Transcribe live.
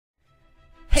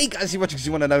Hey guys, you're watching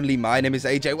the one and only. My name is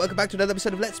AJ. Welcome back to another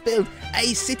episode of Let's Build a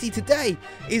City. Today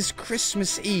is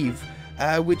Christmas Eve,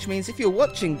 which means if you're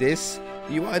watching this,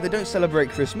 you either don't celebrate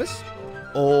Christmas,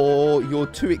 or you're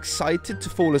too excited to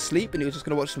fall asleep and you're just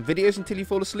going to watch some videos until you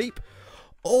fall asleep,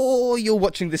 or you're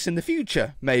watching this in the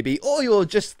future, maybe, or you're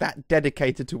just that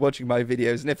dedicated to watching my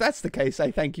videos. And if that's the case, I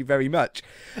thank you very much.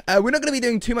 We're not going to be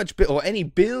doing too much or any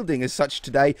building as such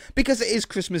today because it is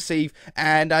Christmas Eve,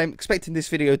 and I'm expecting this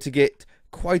video to get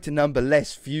quite a number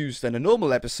less views than a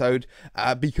normal episode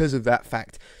because of that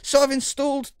fact. So I've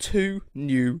installed two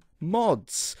new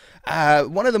mods.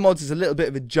 One of the mods is a little bit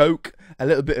of a joke, a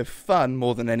little bit of fun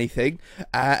more than anything,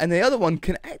 and the other one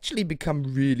can actually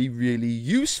become really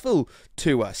useful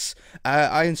to us.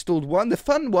 I installed one. The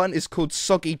fun one is called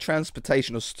Soggy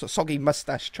Transportation, or Soggy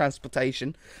Mustache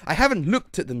Transportation. I haven't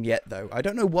looked at them yet though. I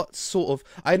don't know what sort of,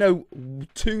 I know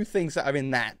two things that are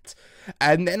in that,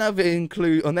 and then I've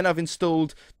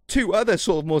installed two other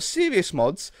sort of more serious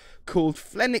mods called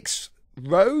Flans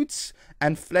Roads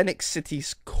and Flans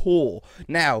Cities Core.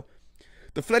 Now,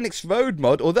 the Flans Road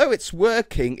mod, although it's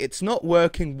working, it's not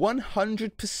working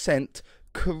 100%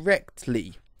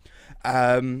 correctly.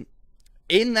 In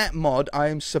that mod, I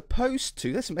am supposed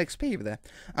to, there's some XP over there,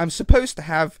 I'm supposed to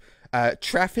have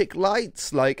traffic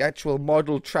lights, like actual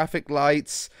model traffic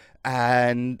lights,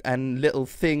 and little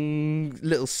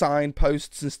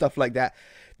signposts and stuff like that.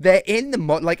 They're in the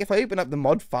mod. Like if I open up the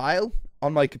mod file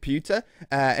on my computer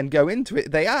and go into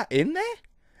it, they are in there,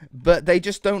 but they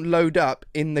just don't load up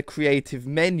in the creative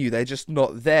menu. They're just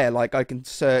not there. Like I can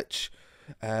search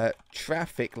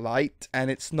traffic light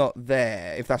and it's not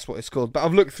there, if that's what it's called. But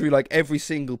I've looked through like every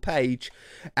single page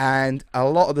and a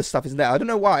lot of the stuff isn't there. I don't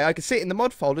know why. I can see it in the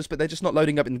mod folders, but they're just not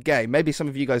loading up in the game. Maybe some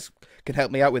of you guys can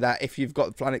help me out with that if you've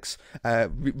got Flans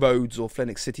Roads or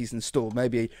Flans Cities installed.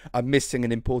 Maybe I'm missing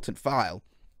an important file.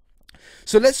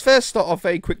 So let's first start off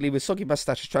very quickly with Soggy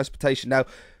Mustache Transportation. Now,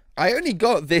 I only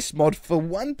got this mod for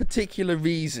one particular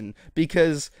reason,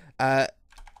 because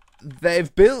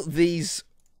they've built these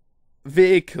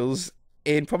vehicles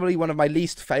in probably one of my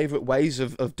least favourite ways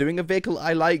of doing a vehicle.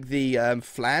 I like the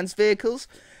Flans vehicles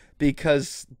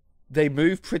because they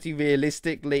move pretty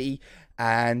realistically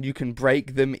and you can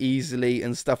break them easily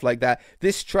and stuff like that.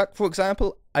 This truck, for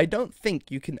example, I don't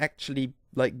think you can actually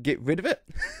like get rid of it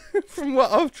from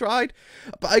what I've tried,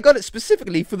 but I got it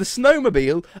specifically for the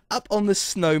snowmobile up on the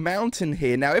snow mountain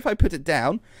here. Now if I put it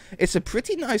down, it's a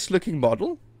pretty nice looking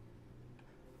model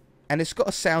and it's got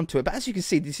a sound to it, but as you can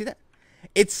see, do you see that?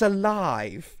 It's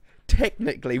alive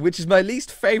technically, which is my least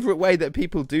favorite way that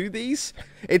people do these.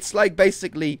 It's like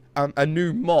basically a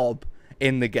new mob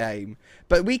in the game,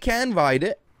 but we can ride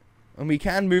it and we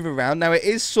can move around. Now it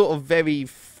is sort of very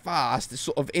fast, it's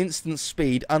sort of instant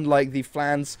speed, unlike the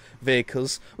Flans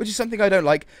vehicles, which is something I don't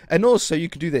like. And also you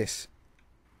can do this,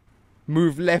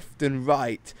 move left and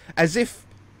right as if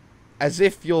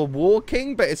you're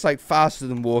walking, but it's like faster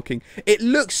than walking. It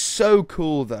looks so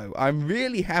cool though. I'm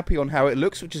really happy on how it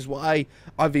looks, which is why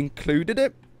I've included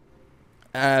it.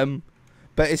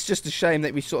 But it's just a shame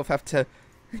that we sort of have to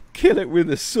kill it with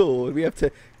a sword. We have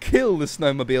to kill the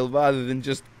snowmobile rather than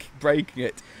just breaking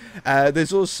it.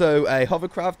 There's also a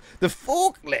hovercraft. The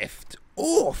forklift.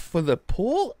 Oh, for the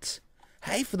port.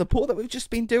 Hey, for the port that we've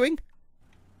just been doing.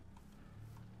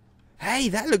 Hey,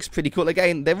 that looks pretty cool.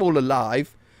 Again, they're all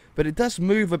alive, but it does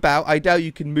move about. I doubt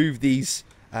you can move these,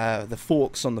 the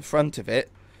forks on the front of it,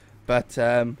 but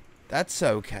that's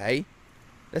okay.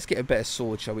 Let's get a better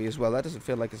sword, shall we, as well? That doesn't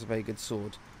feel like it's a very good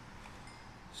sword.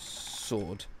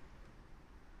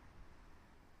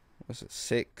 What's it?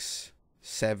 6,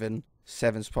 7.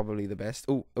 7's probably the best.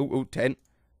 Oh, 10.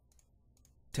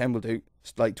 10 will do.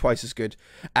 It's like twice as good.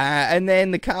 And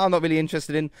then the car I'm not really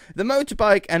interested in. The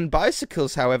motorbike and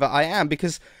bicycles, however, I am,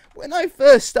 because when I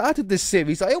first started this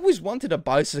series, I always wanted a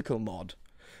bicycle mod.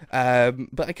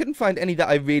 But I couldn't find any that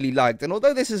I really liked. And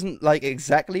although this isn't like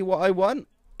exactly what I want,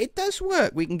 it does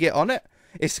work. We can get on it.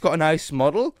 It's got a nice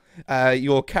model.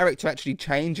 Your character actually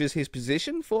changes his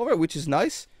position for it, which is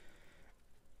nice.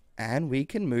 And we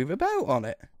can move about on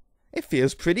it. It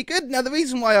feels pretty good. Now, the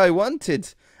reason why I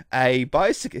wanted a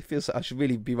bicycle, it feels like I should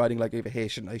really be riding like over here,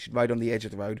 shouldn't I? I should ride on the edge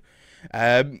of the road,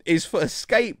 is for a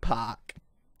skate park.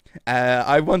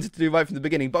 I wanted to do right from the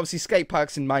beginning, but obviously skate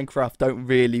parks in Minecraft don't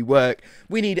really work.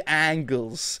 We need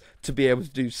angles to be able to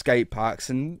do skate parks,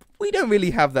 and we don't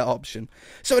really have that option.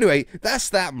 So anyway, that's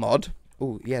that mod.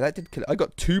 Oh, yeah, that did kill it. I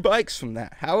got 2 bikes from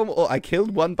that. I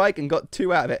killed 1 bike and got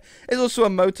 2 out of it. There's also a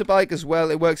motorbike as well.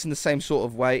 It works in the same sort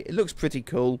of way. It looks pretty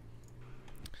cool.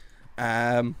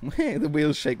 The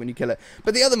wheels shake when you kill it.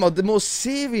 But the other mod, the more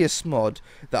serious mod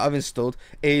that I've installed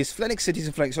is Flanic Cities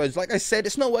and Flanic Roads. Like I said,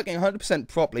 it's not working 100%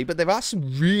 properly, but there are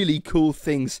some really cool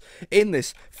things in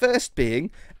this. First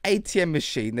being ATM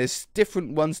machine. There's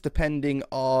different ones depending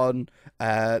on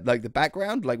like the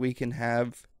background. Like we can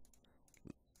have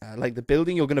like the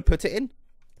building you're going to put it in.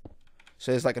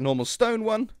 So there's like a normal stone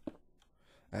one,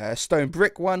 a stone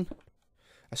brick one,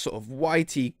 a sort of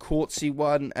whitey, quartzy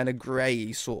one, and a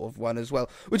grey sort of one as well,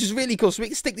 which is really cool. So we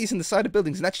can stick these in the side of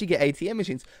buildings and actually get ATM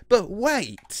machines. But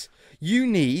wait, you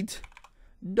need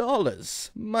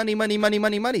dollars. Money, money, money,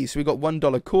 money, money. So we got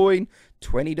 $1 coin,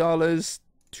 $20,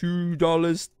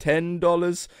 $2,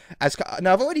 $10.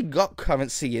 Now, I've already got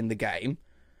currency in the game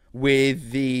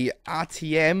with the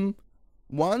RTM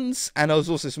ones, and there's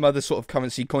also some other sort of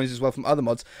currency coins as well from other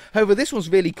mods. However, this one's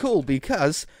really cool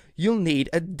because you'll need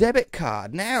a debit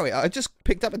card. Now, I just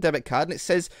picked up a debit card and it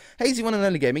says, Hazy One and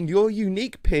Only Gaming, your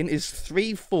unique PIN is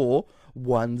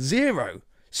 3410.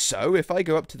 So, if I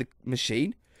go up to the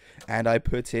machine and I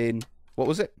put in, what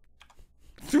was it?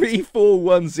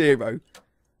 3410.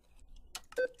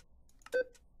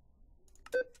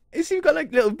 You see, you've got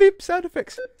like little beep sound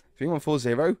effects.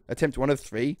 3140, attempt 1 of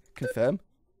 3, confirm.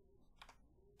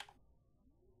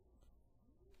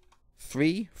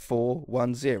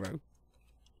 3410.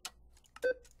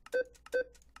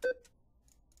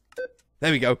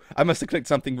 There we go. I must have clicked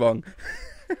something wrong.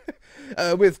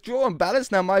 Withdraw and balance.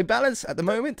 Now, my balance at the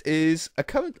moment is a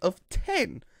current of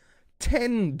 $10,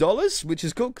 which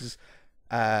is cool because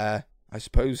I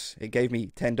suppose it gave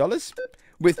me $10.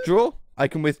 Withdraw. I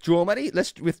can withdraw money.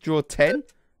 Let's withdraw 10.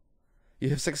 You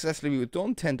have successfully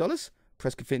withdrawn $10.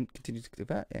 Press continue to do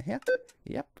that. Yeah.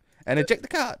 Yep. And eject the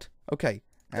card. Okay.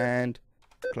 And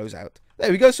close out. There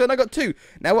we go. So I got 2.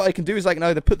 Now what I can do is I can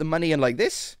either put the money in like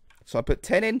this. So I put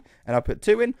 10 in and I put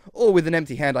 2 in. Or with an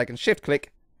empty hand I can shift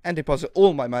click and deposit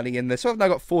all my money in there. So I've now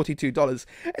got $42.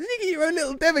 And you get your own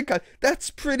little debit card. That's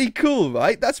pretty cool,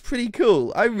 right? That's pretty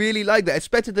cool. I really like that. It's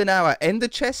better than our ender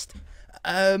chest.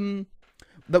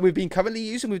 That we've been currently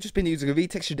using. We've just been using a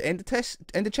retextured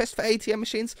ender chest for ATM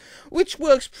machines, which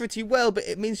works pretty well, but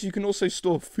it means you can also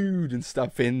store food and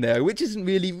stuff in there, which isn't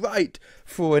really right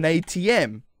for an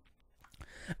ATM.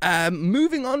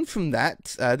 Moving on from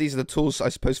that, these are the tools, I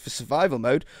suppose, for survival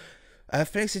mode.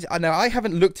 Now, I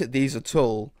haven't looked at these at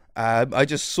all. I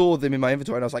just saw them in my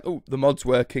inventory and I was like, oh, the mod's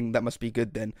working. That must be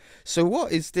good then. So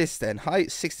what is this then?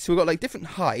 Height 60. So we've got like different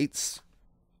heights.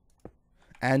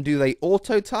 And do they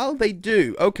auto-tile? They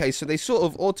do. Okay, so they sort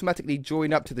of automatically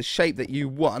join up to the shape that you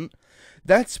want.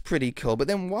 That's pretty cool. But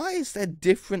then why is there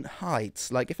different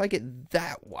heights? Like, if I get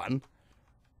that one...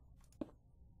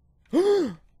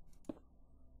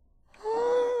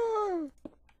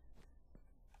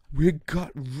 We've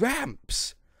got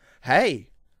ramps.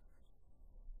 Hey.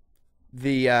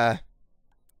 The,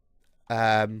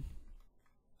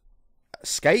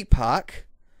 skate park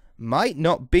might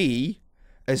not be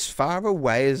as far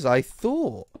away as I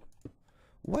thought.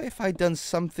 What if I'd done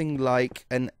something like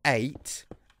an 8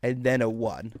 and then a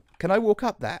 1? Can I walk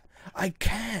up that? I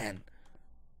can.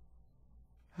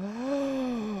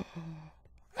 And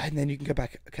then you can go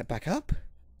back up.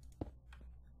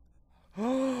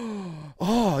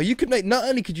 Oh, you could make, not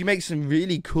only could you make some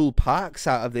really cool parks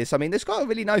out of this. I mean, it's got a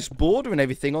really nice border and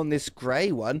everything on this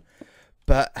grey one.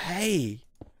 But hey,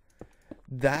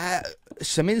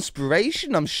 some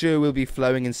inspiration I'm sure will be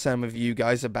flowing in some of you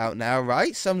guys about now,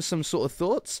 right? Some sort of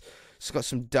thoughts. It's got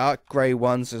some dark grey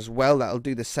ones as well that'll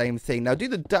do the same thing. Now, do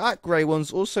the dark grey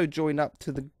ones also join up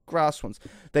to the grass ones?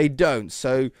 They don't.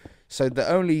 So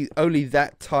the only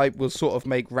that type will sort of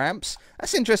make ramps.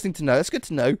 That's interesting to know. That's good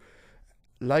to know.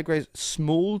 Light grey,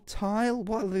 small tile.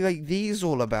 What are like these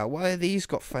all about? Why are these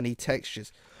got funny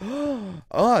textures?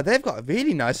 Oh, they've got a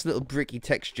really nice little bricky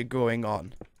texture going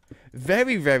on.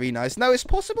 Very, very nice. Now, it's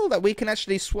possible that we can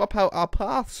actually swap out our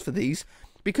paths for these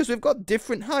because we've got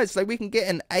different heights. Like, we can get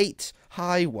an 8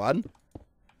 high one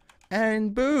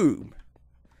and boom.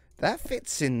 That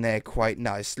fits in there quite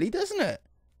nicely, doesn't it?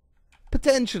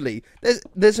 Potentially.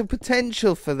 There's a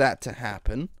potential for that to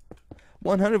happen.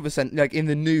 100%. Like, in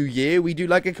the new year, we do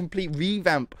like a complete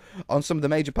revamp on some of the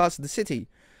major parts of the city.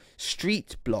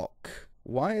 Street block.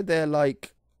 Why are they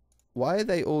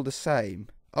all the same?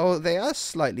 Oh, they are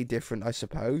slightly different, I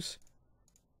suppose.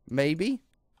 Maybe.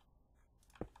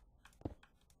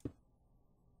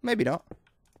 Maybe not.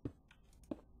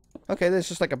 Okay, there's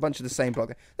just like a bunch of the same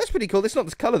block. That's pretty cool. It's not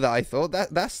the colour that I thought.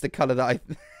 That's the colour that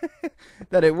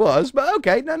that it was. But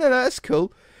okay, no, that's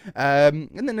cool. And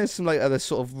then there's some like other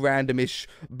sort of randomish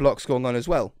blocks going on as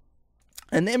well.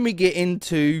 And then we get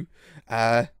into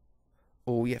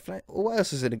Oh, yeah. What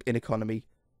else is in economy?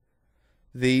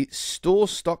 The store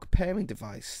stock pairing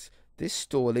device. This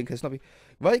store link has not been...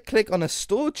 Right click on a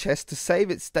store chest to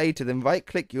save its data, then right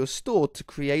click your store to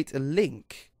create a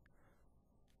link.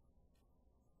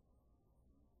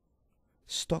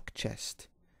 Stock chest.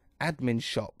 Admin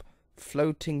shop.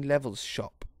 Floating levels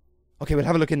shop. Okay, we'll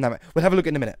have a look in that. We'll have a look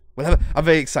in a minute. I'm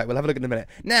very excited. We'll have a look in a minute.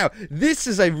 Now, this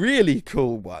is a really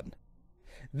cool one.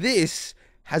 This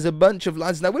has a bunch of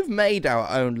lines. Now, we've made our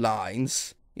own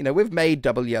lines. You know, we've made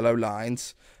double yellow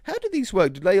lines. How do these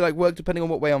work? Do they, like, work depending on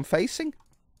what way I'm facing?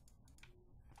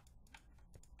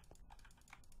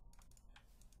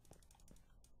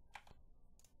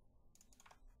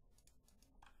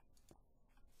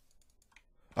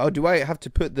 Oh, do I have to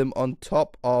put them on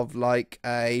top of, like,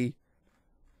 a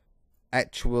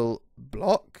actual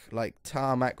block? Like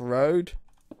tarmac road?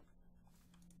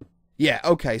 Yeah,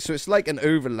 okay. So it's like an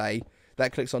overlay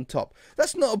that clicks on top.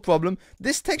 That's not a problem.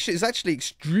 This texture is actually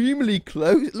extremely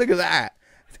close. Look at that.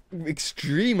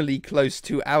 Extremely close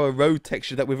to our road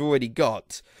texture that we've already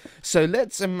got. So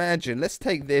let's imagine. Let's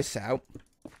take this out.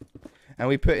 And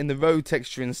we put in the road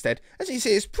texture instead. As you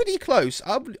see, it's pretty close.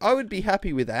 I would be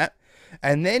happy with that.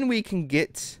 And then we can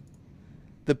get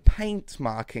the paint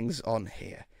markings on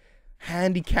here.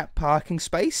 Handicap parking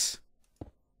space.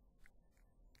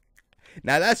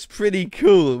 Now that's pretty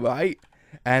cool, right?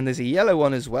 And there's a yellow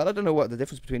one as well. I don't know what the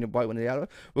difference between the white one and the yellow.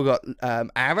 We've got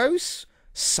arrows,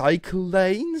 cycle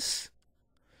lanes,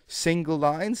 single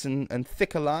lines and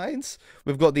thicker lines.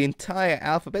 We've got the entire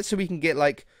alphabet, so we can get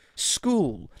like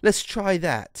school. Let's try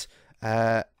that.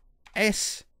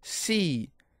 SC.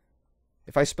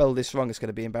 If I spell this wrong, it's going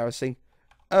to be embarrassing.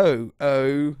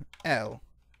 OOL.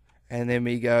 And then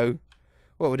we go,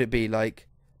 what would it be like?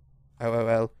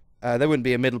 OOL. There wouldn't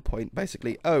be a middle point,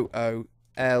 basically. OOLHCS.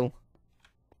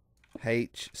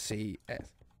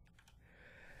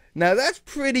 Now, that's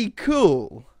pretty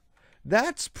cool.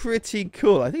 That's pretty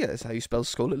cool. I think that's how you spell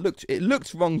school. It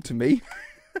looked wrong to me.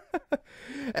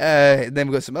 Then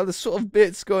we've got some other sort of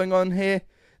bits going on here.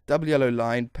 Double yellow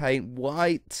line, paint,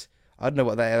 white. I don't know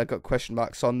what they are. I've got question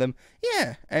marks on them.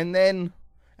 Yeah, and then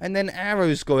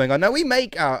arrows going on. Now we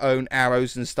make our own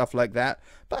arrows and stuff like that,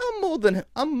 but I'm more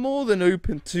than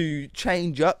open to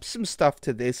change up some stuff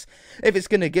to this if it's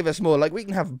going to give us more. Like we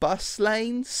can have bus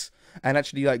lanes and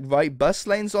actually like write bus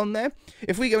lanes on there.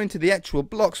 If we go into the actual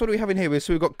blocks, what do we have in here?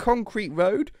 So we've got concrete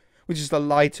road, which is the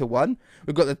lighter one.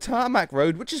 We've got the tarmac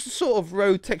road, which is the sort of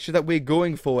road texture that we're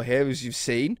going for here, as you've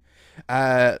seen.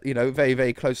 You know, very,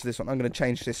 very close to this one. I'm going to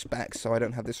change this back so I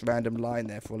don't have this random line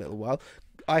there for a little while.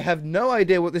 I have no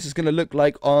idea what this is going to look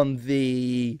like on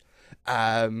the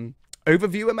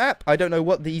overviewer map. I don't know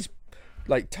what these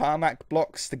like tarmac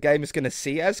blocks the game is going to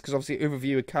see as, because obviously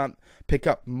overviewer can't pick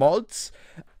up mods.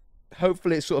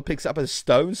 Hopefully it sort of picks up as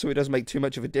stone, so it doesn't make too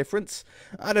much of a difference.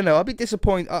 I don't know. I'll be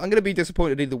disappointed. I'm going to be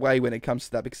disappointed either way when it comes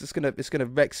to that, because it's gonna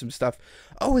wreck some stuff.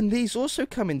 Oh, and these also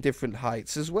come in different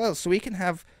heights as well, so we can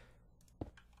have.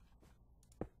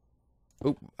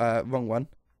 Oh, wrong one.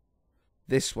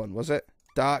 This one, was it?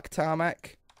 Dark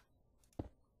tarmac.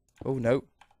 Oh, no.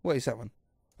 What is that one?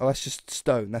 Oh, that's just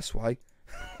stone. That's why.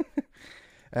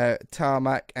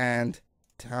 Tarmac and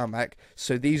tarmac.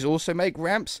 So these also make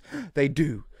ramps? They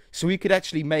do. So we could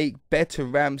actually make better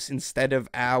ramps instead of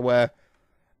our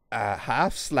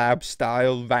half slab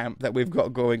style ramp that we've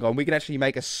got going on. We can actually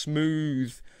make a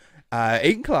smooth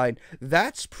incline.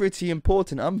 That's pretty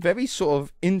important. I'm very sort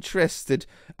of interested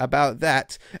about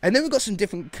that. And then we've got some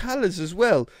different colors as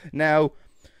well. Now,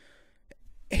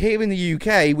 here in the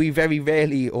UK, we very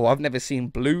rarely, or I've never seen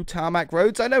blue tarmac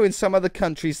roads. I know in some other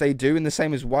countries they do, and the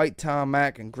same as white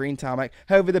tarmac and green tarmac.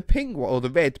 However, the pink one, or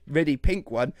the reddy pink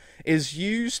one, is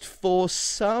used for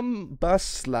some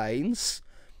bus lanes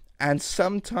and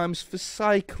sometimes for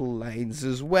cycle lanes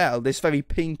as well. This very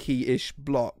pinky-ish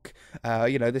block,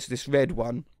 you know, this red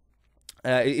one,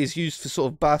 is used for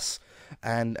sort of bus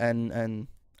and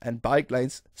bike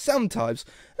lanes. Sometimes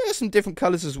there's some different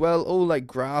colors as well, all like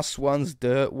grass ones,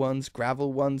 dirt ones,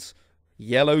 gravel ones,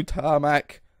 yellow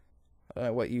tarmac. I don't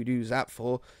know what you'd use that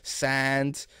for.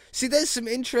 Sand. See, there's some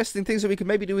interesting things that we could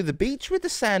maybe do with the beach with the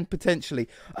sand potentially.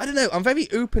 I don't know. I'm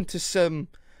very open to some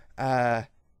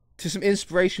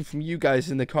inspiration from you guys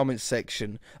in the comments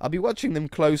section. I'll be watching them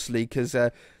closely because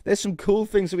there's some cool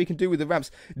things that we can do with the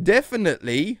ramps.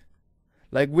 Definitely,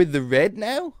 like with the red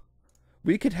now,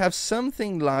 we could have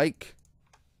something like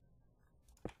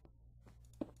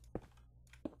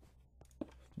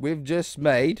we've just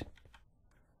made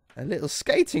a little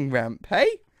skating ramp,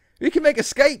 hey? We can make a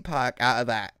skate park out of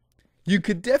that. You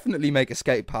could definitely make a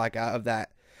skate park out of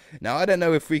that. Now, I don't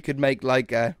know if we could make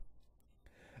like a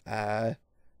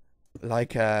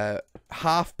like a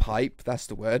half pipe. That's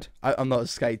the word. I'm not a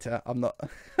skater. I'm not.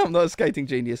 I'm not a skating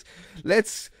genius.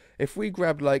 If we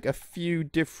grab like a few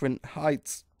different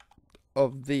heights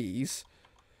of these,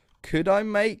 could I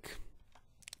make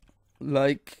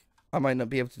like? I might not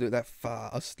be able to do it that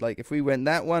fast. Like if we went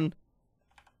that one,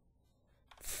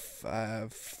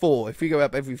 4. If we go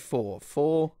up every 4,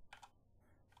 4,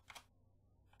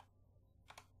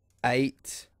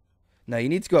 8. No, you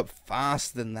need to go up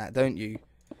faster than that, don't you?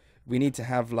 We need to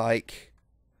have like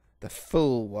the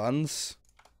full ones.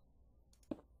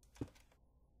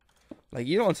 Like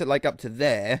you don't want it like up to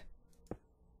there.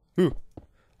 Ooh.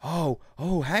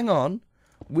 Oh, hang on.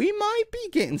 We might be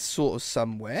getting sort of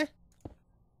somewhere.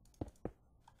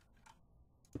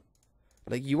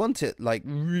 Like you want it like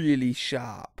really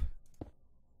sharp.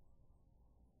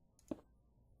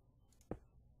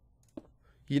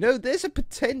 You know, there's a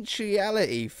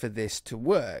potentiality for this to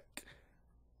work.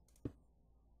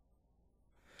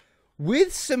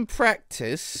 With some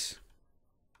practice,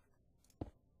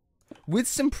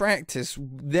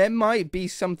 there might be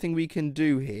something we can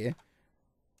do here.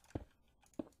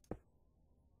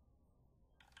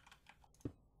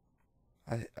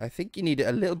 I think you need it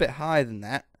a little bit higher than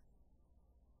that.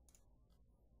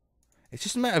 It's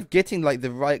just a matter of getting like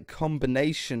the right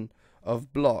combination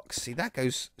of blocks. See, that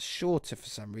goes shorter for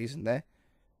some reason there.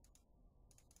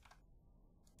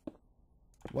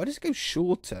 Why does it go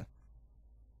shorter?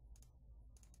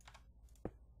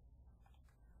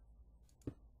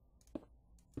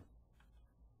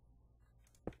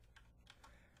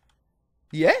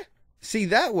 Yeah? See,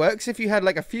 that works. If you had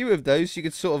like a few of those, you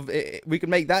could sort of... we could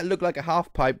make that look like a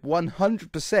half pipe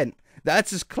 100%.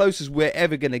 That's as close as we're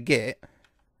ever going to get.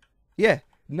 Yeah.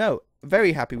 No.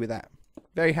 Very happy with that.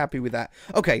 Very happy with that.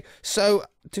 Okay, so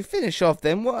to finish off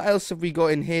then, what else have we got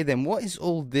in here then? What is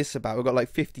all this about? We've got like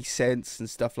 50 cents and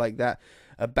stuff like that.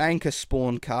 A banker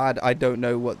spawn card. I don't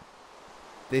know what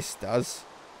this does.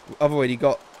 I've already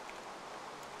got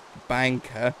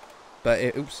banker, but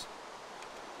oops.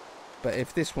 But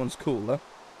if this one's cooler.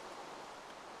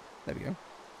 There we go.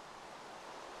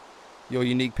 Your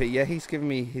unique pin. Yeah, he's giving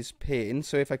me his pin.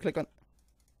 So if I click on...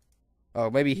 Oh,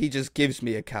 maybe he just gives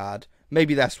me a card.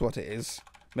 Maybe that's what it is.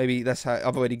 Maybe that's how...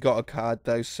 I've already got a card,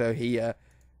 though, so he... Uh-oh.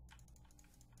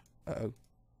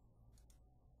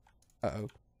 Uh-oh.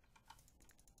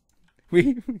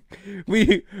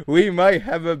 We might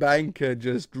have a banker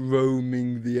just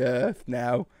roaming the earth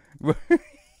now.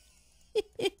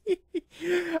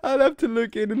 I'll have to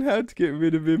look in on how to get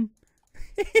rid of him.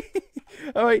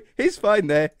 Alright, he's fine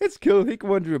there. It's cool. He can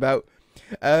wander about.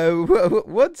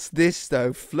 What's this,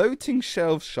 though? Floating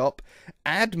shelf shop,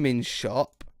 admin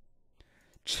shop,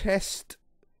 chest,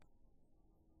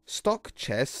 stock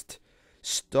chest,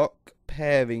 stock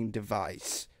pairing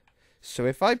device. So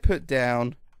if I put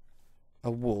down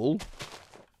a wall,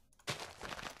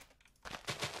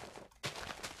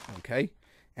 okay,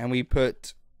 and we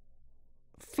put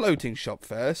floating shop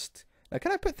first. Now,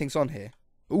 can I put things on here?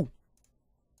 Ooh.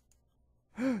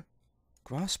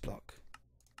 Grass block.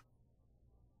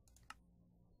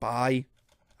 Buy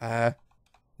 $1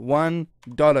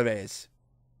 is.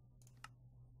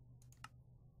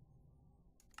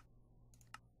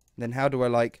 Then how do I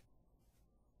like...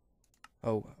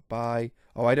 Oh, buy...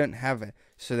 Oh, I don't have it.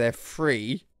 So they're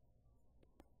free.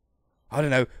 I don't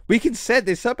know. We can set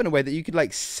this up in a way that you could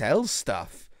like sell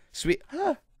stuff. So we...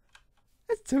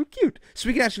 That's so cute. So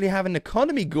we can actually have an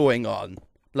economy going on.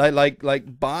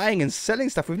 Like buying and selling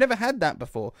stuff. We've never had that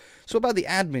before. So what about the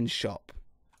admin shop?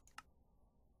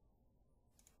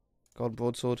 God,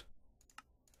 broadsword.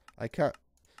 I can't...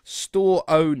 Store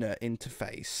owner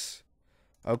interface.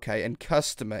 Okay, and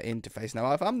customer interface.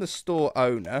 Now, if I'm the store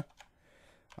owner,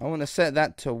 I want to set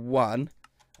that to 1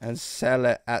 and sell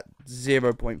it at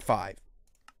 0.5.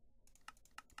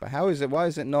 But how is it? Why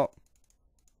is it not...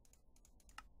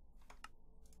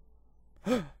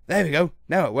 There we go.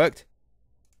 Now it worked.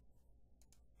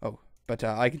 Oh, but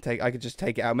I could just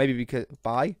take it out. Maybe because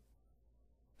buy.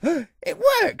 It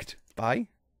worked. Buy.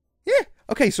 Yeah.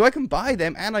 Okay, so I can buy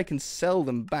them and I can sell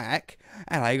them back,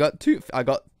 and I got $1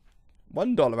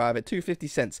 out of it, 2.50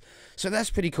 cents. So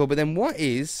that's pretty cool. But then what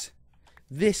is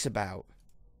this about?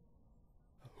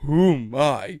 Oh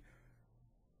my.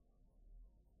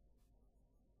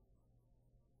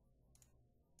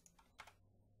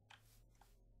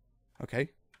 Okay.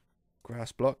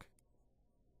 Grass block.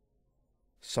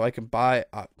 So I can buy...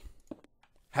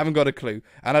 Haven't got a clue.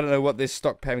 And I don't know what this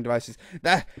stock pairing device is.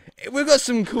 We've got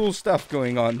some cool stuff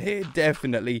going on here,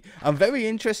 definitely. I'm very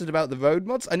interested about the road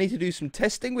mods. I need to do some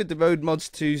testing with the road mods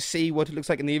to see what it looks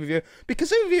like in the overview.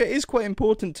 Because overview is quite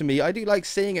important to me. I do like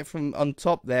seeing it from on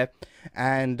top there.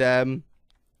 And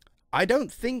I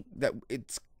don't think that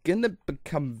it's going to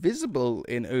become visible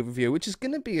in overview, which is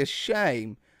going to be a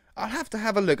shame. I'll have to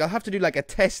have a look. I'll have to do like a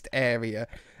test area,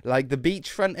 like the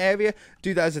beachfront area,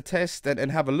 do that as a test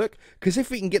and have a look. Because if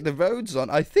we can get the roads on,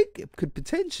 I think it could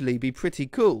potentially be pretty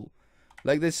cool.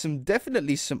 Like there's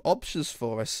definitely some options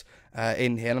for us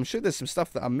in here. And I'm sure there's some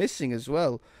stuff that I'm missing as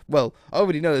well. Well, I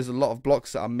already know there's a lot of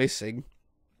blocks that I'm missing.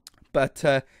 But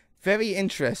very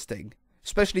interesting.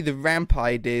 Especially the ramp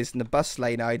ideas and the bus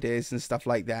lane ideas and stuff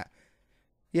like that.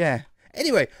 Yeah.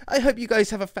 Anyway, I hope you guys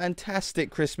have a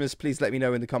fantastic Christmas. Please let me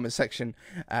know in the comment section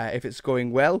if it's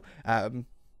going well.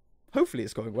 Hopefully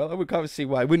it's going well. I can't see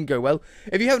why it wouldn't go well.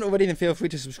 If you haven't already, then feel free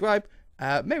to subscribe.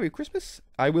 Merry Christmas.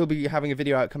 I will be having a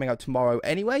video coming out tomorrow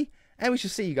anyway. And we shall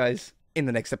see you guys in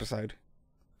the next episode.